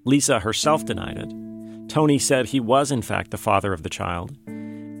 Lisa herself denied it. Tony said he was in fact the father of the child.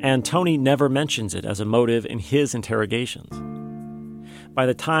 And Tony never mentions it as a motive in his interrogations. By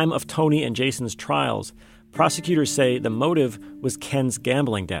the time of Tony and Jason's trials, prosecutors say the motive was Ken's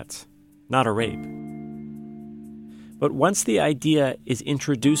gambling debts, not a rape. But once the idea is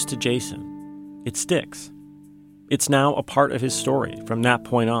introduced to Jason, it sticks. It's now a part of his story from that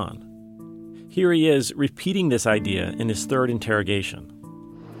point on. Here he is repeating this idea in his third interrogation.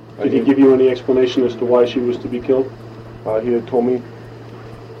 Did he give you any explanation as to why she was to be killed? He had told me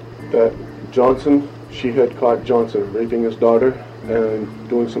that she had caught Johnson raping his daughter and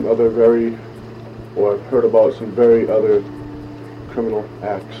doing some other I've heard about some very other criminal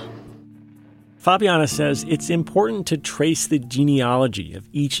acts. Fabiana says it's important to trace the genealogy of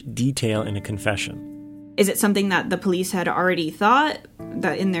each detail in a confession. Is it something that the police had already thought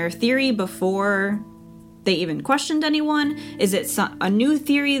that in their theory before they even questioned anyone? Is it a new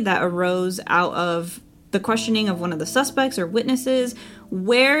theory that arose out of the questioning of one of the suspects or witnesses?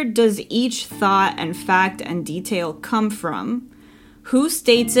 Where does each thought and fact and detail come from? Who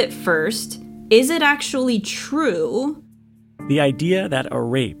states it first? Is it actually true? The idea that a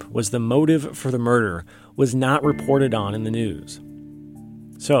rape was the motive for the murder was not reported on in the news.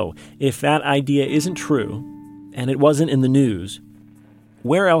 So, if that idea isn't true, and it wasn't in the news,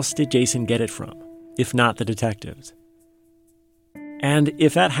 where else did Jason get it from, if not the detectives? And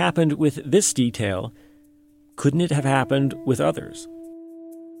if that happened with this detail, couldn't it have happened with others?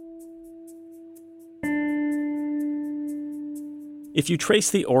 If you trace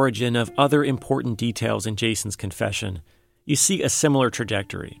the origin of other important details in Jason's confession, you see a similar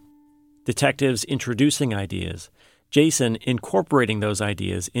trajectory. Detectives introducing ideas, Jason incorporating those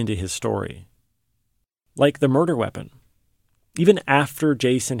ideas into his story. Like the murder weapon. Even after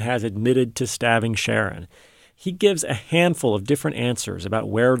Jason has admitted to stabbing Sharon, he gives a handful of different answers about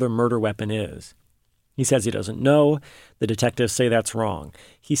where the murder weapon is. He says he doesn't know. The detectives say that's wrong.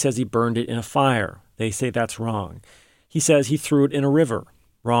 He says he burned it in a fire. They say that's wrong. He says he threw it in a river.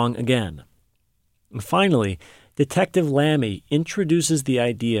 Wrong again. And finally, Detective Lammy introduces the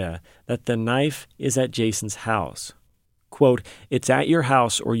idea that the knife is at Jason's house. Quote, "It's at your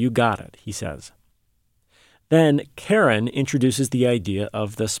house or you got it," he says. Then Karen introduces the idea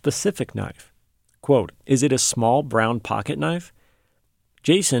of the specific knife. Quote, "Is it a small brown pocket knife?"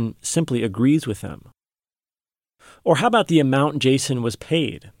 Jason simply agrees with them. Or how about the amount Jason was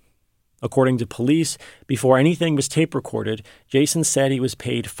paid? According to police, before anything was tape recorded, Jason said he was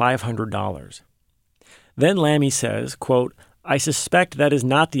paid $500. Then Lammy says, quote, "I suspect that is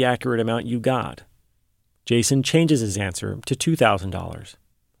not the accurate amount you got." Jason changes his answer to $2,000,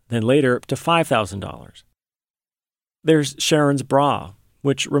 then later to $5,000. There's Sharon's bra,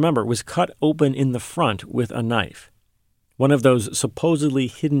 which, remember, was cut open in the front with a knife. One of those supposedly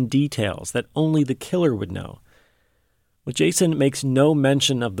hidden details that only the killer would know. Well, Jason makes no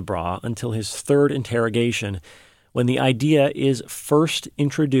mention of the bra until his third interrogation, when the idea is first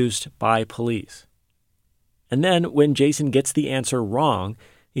introduced by police. And then when Jason gets the answer wrong,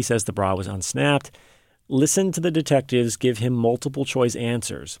 he says the bra was unsnapped, listen to the detectives give him multiple choice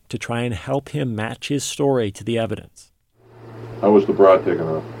answers to try and help him match his story to the evidence. How was the bra taken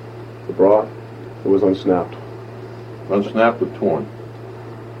off? The bra? It was unsnapped. Unsnapped or torn?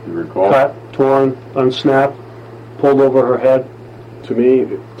 Do you recall? Cut, torn, unsnapped, pulled over her head. To me,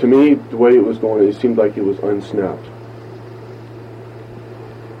 the way it was going, it seemed like it was unsnapped.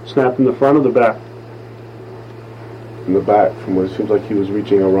 Snapped in the front or the back? In the back, from where it seems like he was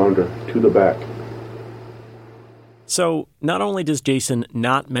reaching around her, to the back. So, not only does Jason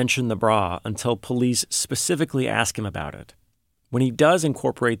not mention the bra until police specifically ask him about it, when he does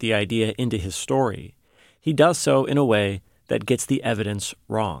incorporate the idea into his story, he does so in a way that gets the evidence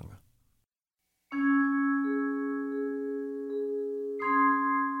wrong.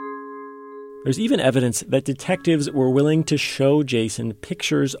 There's even evidence that detectives were willing to show Jason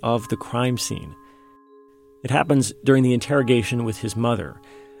pictures of the crime scene. It happens during the interrogation with his mother.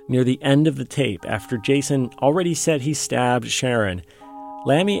 Near the end of the tape, after Jason already said he stabbed Sharon,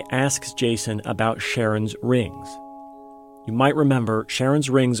 Lammy asks Jason about Sharon's rings. You might remember Sharon's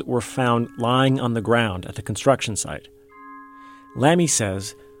rings were found lying on the ground at the construction site. Lammy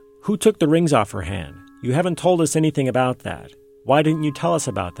says, "Who took the rings off her hand? You haven't told us anything about that. Why didn't you tell us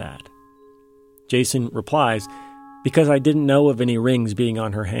about that?" Jason replies, "Because I didn't know of any rings being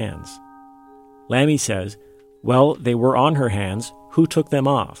on her hands." Lammy says, "Well, they were on her hands. Who took them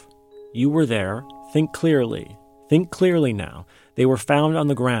off? You were there. Think clearly. Think clearly now. They were found on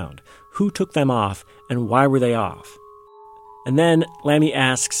the ground. Who took them off, and why were they off?" And then Lammy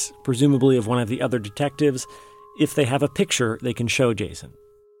asks, presumably of one of the other detectives, if they have a picture they can show Jason.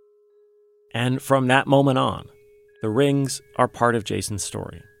 And from that moment on, the rings are part of Jason's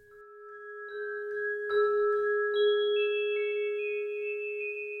story.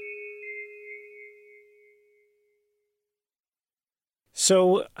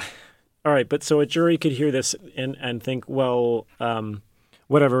 So, all right, but so a jury could hear this and think, well,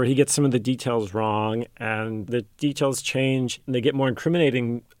 whatever, he gets some of the details wrong, and the details change, and they get more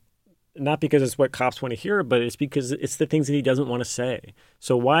incriminating, not because it's what cops want to hear, but it's because it's the things that he doesn't want to say.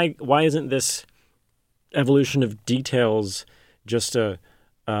 So why isn't this evolution of details just a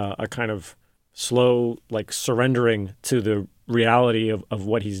kind of slow, like, surrendering to the reality of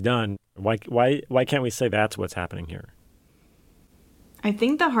what he's done? Why can't we say that's what's happening here? I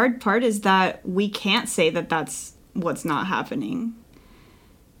think the hard part is that we can't say that that's what's not happening.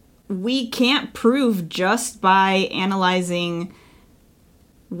 We can't prove just by analyzing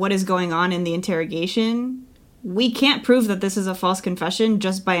what is going on in the interrogation. We can't prove that this is a false confession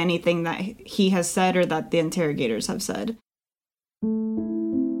just by anything that he has said or that the interrogators have said.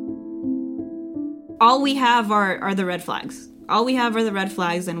 All we have are the red flags. All we have are the red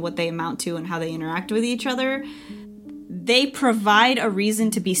flags and what they amount to and how they interact with each other. They provide a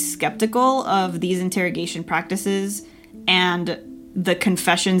reason to be skeptical of these interrogation practices and the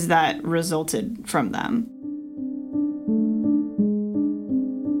confessions that resulted from them.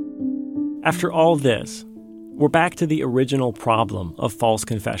 After all this, We're back to the original problem of false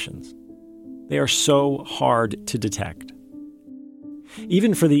confessions. They are so hard to detect.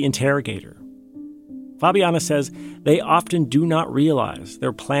 Even for the interrogator. Fabiana says they often do not realize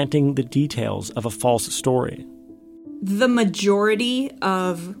they're planting the details of a false story. The majority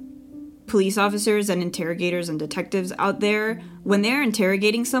of police officers and interrogators and detectives out there, when they're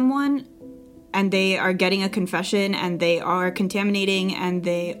interrogating someone and they are getting a confession and they are contaminating and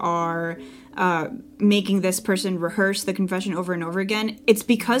they are making this person rehearse the confession over and over again, it's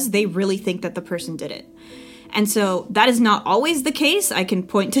because they really think that the person did it. And so that is not always the case. I can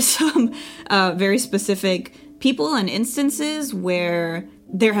point to some very specific people and instances where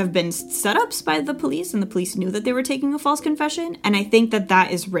there have been setups by the police and the police knew that they were taking a false confession. And I think that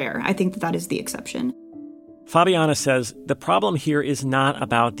that is rare. I think that that is the exception. Fabiana says the problem here is not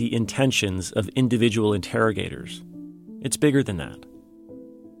about the intentions of individual interrogators. It's bigger than that.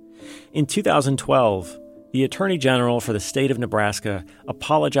 In 2012, the Attorney General for the state of Nebraska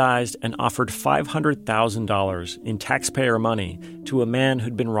apologized and offered $500,000 in taxpayer money to a man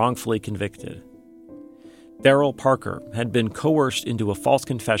who'd been wrongfully convicted. Darrell Parker had been coerced into a false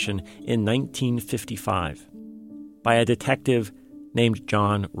confession in 1955 by a detective named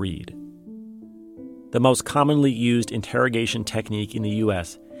John Reed. The most commonly used interrogation technique in the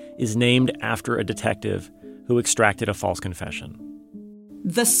U.S. is named after a detective who extracted a false confession.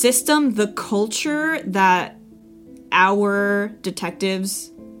 The system, the culture that our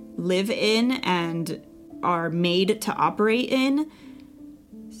detectives live in and are made to operate in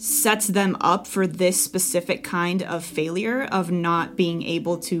sets them up for this specific kind of failure of not being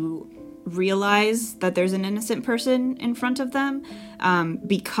able to realize that there's an innocent person in front of them,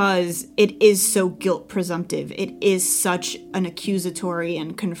 because it is so guilt presumptive. It is such an accusatory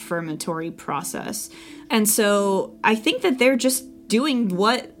and confirmatory process. And so I think that they're just doing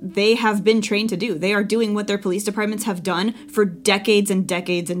what they have been trained to do. They are doing what their police departments have done for decades and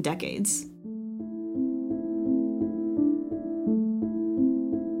decades and decades.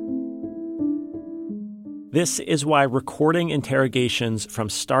 This is why recording interrogations from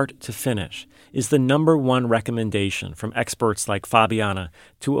start to finish is the number one recommendation from experts like Fabiana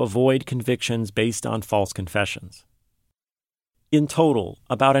to avoid convictions based on false confessions. In total,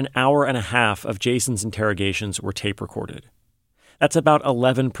 about an hour and a half of Jason's interrogations were tape recorded. That's about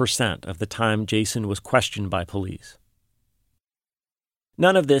 11% of the time Jason was questioned by police.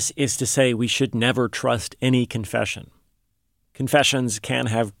 None of this is to say we should never trust any confession. Confessions can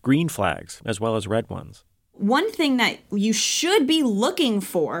have green flags as well as red ones. One thing that you should be looking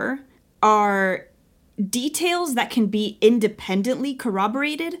for are details that can be independently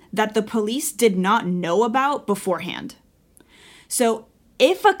corroborated that the police did not know about beforehand. So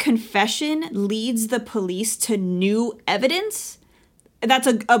if a confession leads the police to new evidence, that's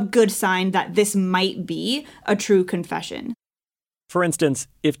a good sign that this might be a true confession. For instance,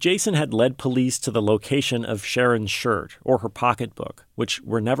 if Jason had led police to the location of Sharon's shirt or her pocketbook, which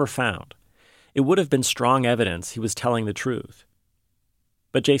were never found, it would have been strong evidence he was telling the truth.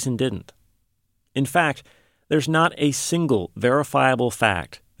 But Jason didn't. In fact, there's not a single verifiable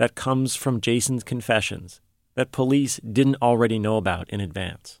fact that comes from Jason's confessions that police didn't already know about in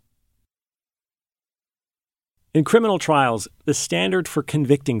advance. In criminal trials, the standard for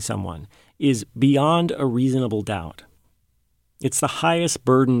convicting someone is beyond a reasonable doubt. It's the highest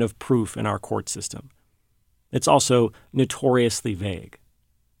burden of proof in our court system. It's also notoriously vague.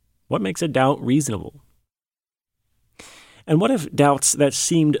 What makes a doubt reasonable? And what if doubts that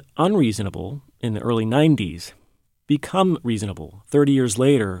seemed unreasonable in the early 90s become reasonable 30 years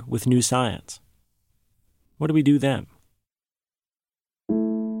later with new science? What do we do then?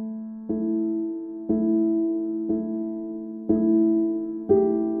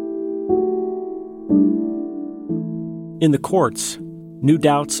 In the courts, new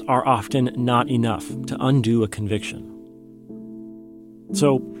doubts are often not enough to undo a conviction.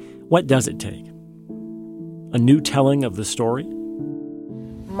 So, what does it take? A new telling of the story?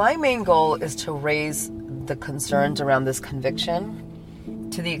 My main goal is to raise the concerns around this conviction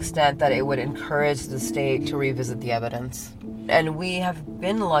to the extent that it would encourage the state to revisit the evidence. And we have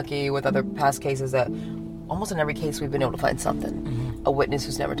been lucky with other past cases that almost in every case we've been able to find something. A witness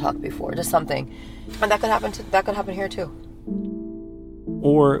who's never talked before, just something. And that could happen here too.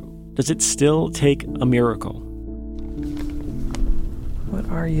 Or does it still take a miracle? What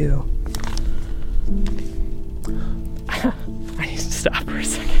are you? I need to stop for a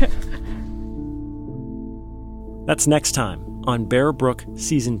second. That's next time on Bear Brook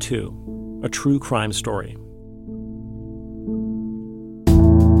Season 2, a true crime story.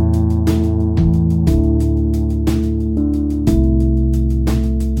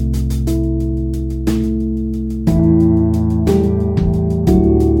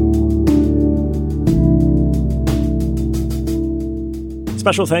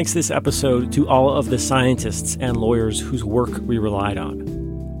 Special thanks this episode to all of the scientists and lawyers whose work we relied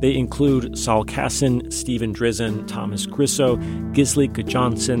on. They include Saul Kassin, Stephen Drizin, Thomas Grisso, Gisli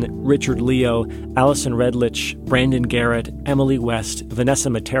Gudjonsson, Richard Leo, Allison Redlich, Brandon Garrett, Emily West, Vanessa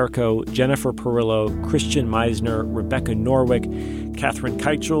Materko, Jennifer Perillo, Christian Meisner, Rebecca Norwick, Catherine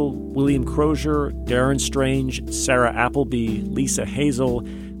Keichel, William Crozier, Darren Strange, Sarah Appleby, Lisa Hazel,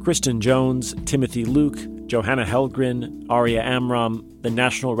 Kristen Jones, Timothy Luke, Johanna Helgren, Aria Amram, the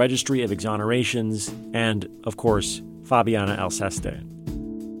National Registry of Exonerations, and, of course, Fabiana Alceste.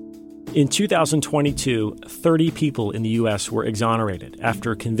 In 2022, 30 people in the U.S. were exonerated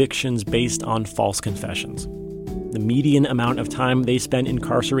after convictions based on false confessions. The median amount of time they spent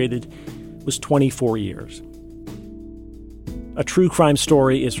incarcerated was 24 years. A True Crime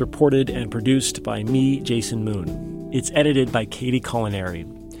Story is reported and produced by me, Jason Moon. It's edited by Katie Culinary.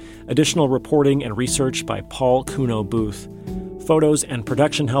 Additional reporting and research by Paul Kuno Booth. Photos and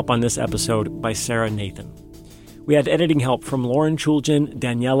production help on this episode by Sarah Nathan. We had editing help from Lauren Chulgin,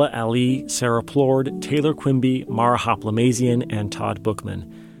 Daniela Ali, Sarah Plord, Taylor Quimby, Mara Hoplamazian, and Todd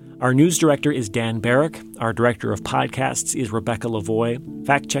Bookman. Our news director is Dan Barrick. Our director of podcasts is Rebecca Lavoie.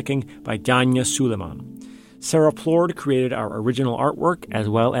 Fact-checking by Danya Suleiman. Sarah Plord created our original artwork as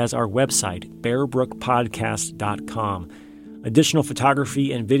well as our website, bearbrookpodcast.com. Additional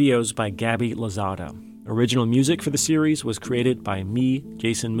photography and videos by Gabby Lozada. Original music for the series was created by me,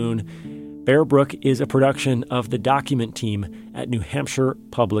 Jason Moon. Bear Brook is a production of the Document team at New Hampshire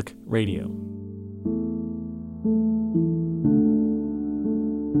Public Radio.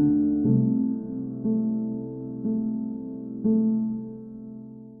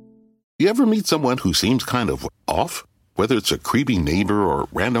 You ever meet someone who seems kind of off? Whether it's a creepy neighbor or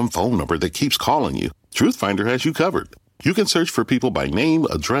random phone number that keeps calling you, Truthfinder has you covered. You can search for people by name,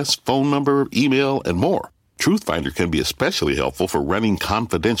 address, phone number, email, and more. Truthfinder can be especially helpful for running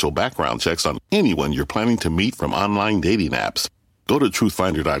confidential background checks on anyone you're planning to meet from online dating apps. Go to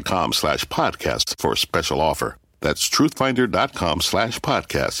truthfinder.com/podcasts for a special offer. That's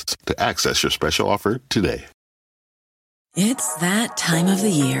truthfinder.com/podcasts to access your special offer today. It's that time of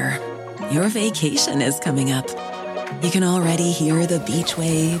the year. Your vacation is coming up. You can already hear the beach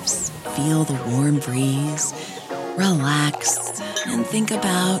waves, feel the warm breeze, relax, and think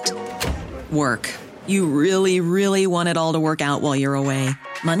about work. You really, really want it all to work out while you're away.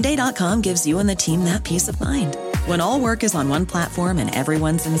 Monday.com gives you and the team that peace of mind. When all work is on one platform and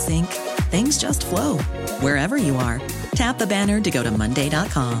everyone's in sync, things just flow. Wherever you are, tap the banner to go to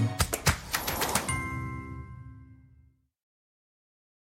Monday.com.